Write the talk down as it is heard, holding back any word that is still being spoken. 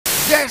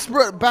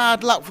Desperate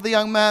bad luck for the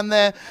young man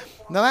there.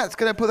 Now that's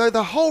going to put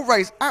the whole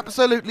race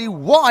absolutely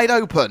wide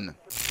open.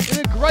 In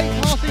a great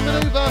passing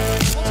manoeuvre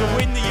to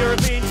win the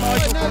European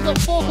title. Now he's got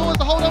 4 corners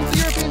to hold on to the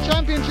European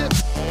Championship.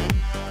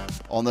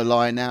 On the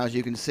line now, as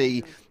you can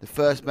see, the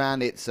first man,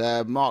 it's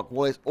Mark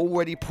Wallace,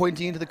 already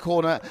pointing into the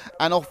corner,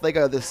 and off they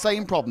go. The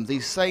same problems,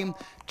 these same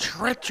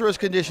treacherous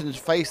conditions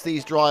face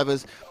these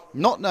drivers,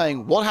 not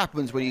knowing what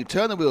happens when you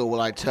turn the wheel.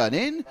 Will I turn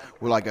in?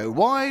 Will I go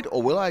wide?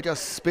 Or will I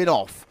just spin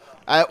off?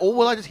 Or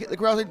will I just hit the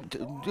ground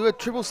and do a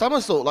triple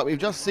somersault like we've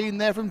just seen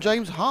there from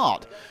James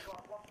Hart?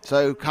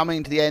 So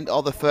coming to the end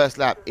of the first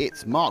lap,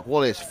 it's Mark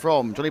Wallace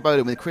from Johnny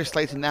Bowden with Chris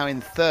Slater now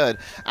in third.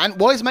 And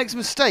Wallace makes a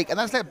mistake, and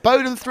that's let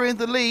Bowden through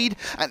into the lead.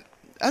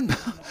 And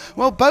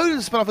well, Bowden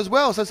spun off as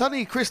well, so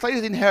suddenly Chris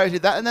Slater's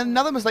inherited that, and then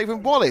another mistake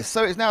from Wallace.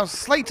 So it's now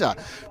Slater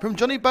from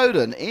Johnny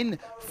Bowden in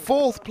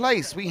 4th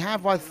place. We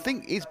have, I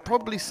think, it's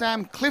probably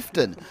Sam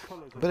Clifton.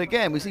 But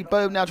again, we see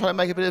Bowden now trying to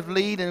make a bit of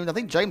lead, and I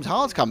think James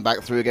Hart's come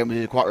back through again, which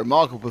is a quite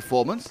remarkable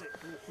performance.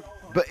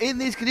 But in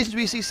these conditions,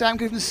 we see Sam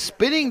Clifton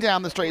spinning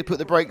down the straight to put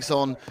the brakes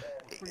on.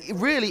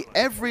 Really,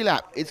 every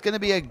lap, it's going to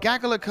be a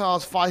gaggle of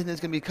cars fighting. There's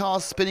going to be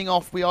cars spinning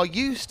off. We are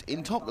used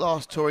in top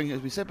class touring,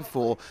 as we said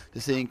before, to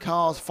seeing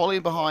cars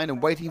following behind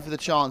and waiting for the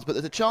chance. But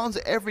there's a chance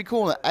at every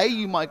corner. A,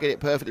 you might get it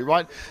perfectly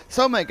right.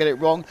 Some might get it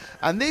wrong.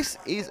 And this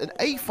is an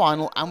A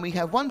final, and we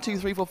have 1, 2,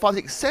 3, 4, 5,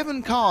 6,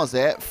 7 cars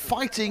there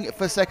fighting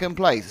for second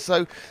place.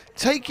 So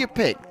take your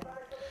pick.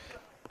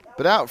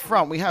 But out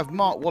front, we have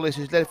Mark Wallace,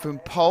 who's led from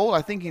pole.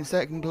 I think in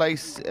second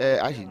place,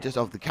 actually just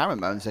off the camera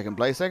mode in second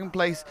place. Second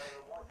place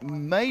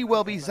may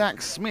well be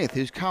Zach Smith,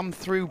 who's come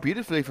through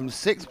beautifully from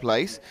 6th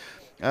place.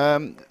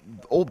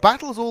 All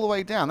battles all the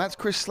way down. That's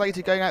Chris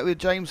Slater going out with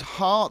James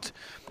Hart.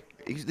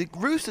 The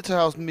Rooster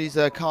Tails from these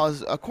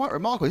cars are quite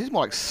remarkable. This is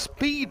more like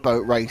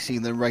speedboat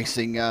racing than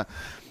racing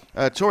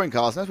touring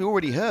cars. And as we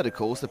already heard, of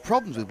course, the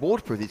problems with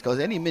waterproof these cars,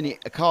 any minute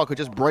a car could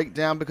just break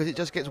down because it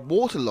just gets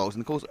waterlogged.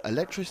 And of course,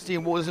 electricity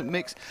and water doesn't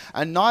mix,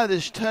 and neither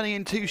is turning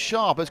in too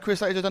sharp. As Chris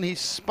Slater has done, he's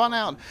spun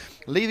out,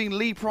 leaving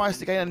Lee Price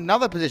to gain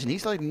another position.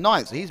 He's started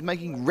 9th, so he's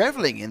making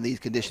reveling in these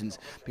conditions,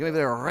 becoming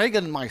a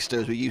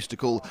Regenmeister, as we used to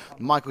call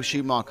Michael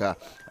Schumacher.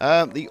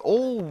 The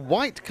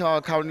all-white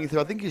car currently through,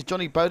 I think, is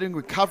Johnny Bowden,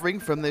 recovering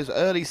from those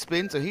early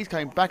spins, so he's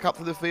coming back up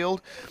to the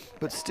field.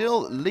 But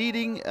still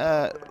leading,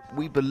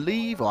 we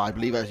believe, or I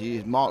believe actually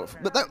is Mark.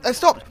 But they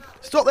stopped.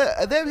 Stop there.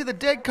 There's the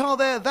dead car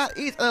there. That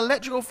is an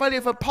electrical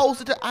failure for pole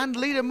sitter and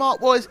leader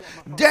Mark Wallace.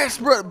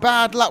 Desperate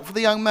bad luck for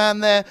the young man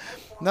there.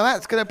 Now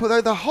that's going to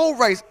put the whole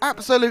race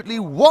absolutely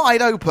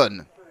wide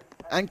open.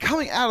 And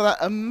coming out of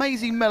that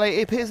amazing melee,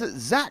 it appears that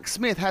Zach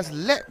Smith has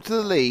leapt to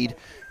the lead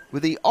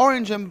with the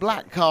orange and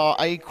black car.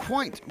 A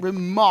quite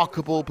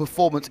remarkable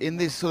performance in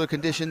this sort of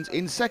conditions.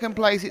 In second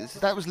place,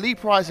 that was Lee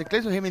Price, a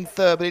glimpse of him in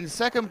third, but in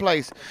second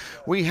place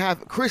we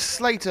have Chris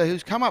Slater,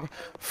 who's come up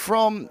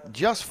from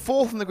just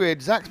 4th on the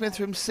grid, Zach Smith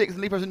from 6th, and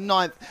Lee Price in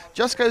 9th.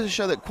 Just goes to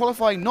show that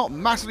qualifying not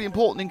massively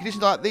important in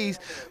conditions like these,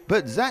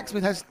 but Zach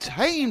Smith has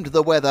tamed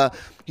the weather.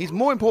 He's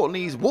more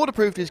importantly, he's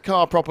waterproofed his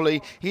car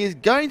properly. He is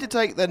going to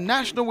take the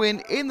national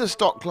win in the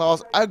stock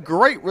class. A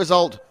great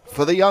result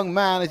for the young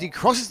man as he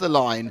crosses the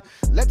line.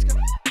 Let's go.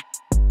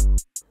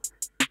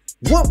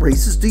 What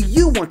races do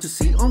you want to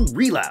see on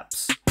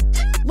ReLaps?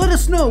 Let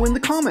us know in the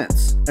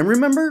comments. And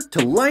remember to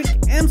like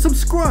and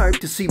subscribe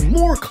to see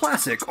more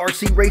classic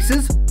RC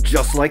races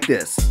just like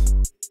this.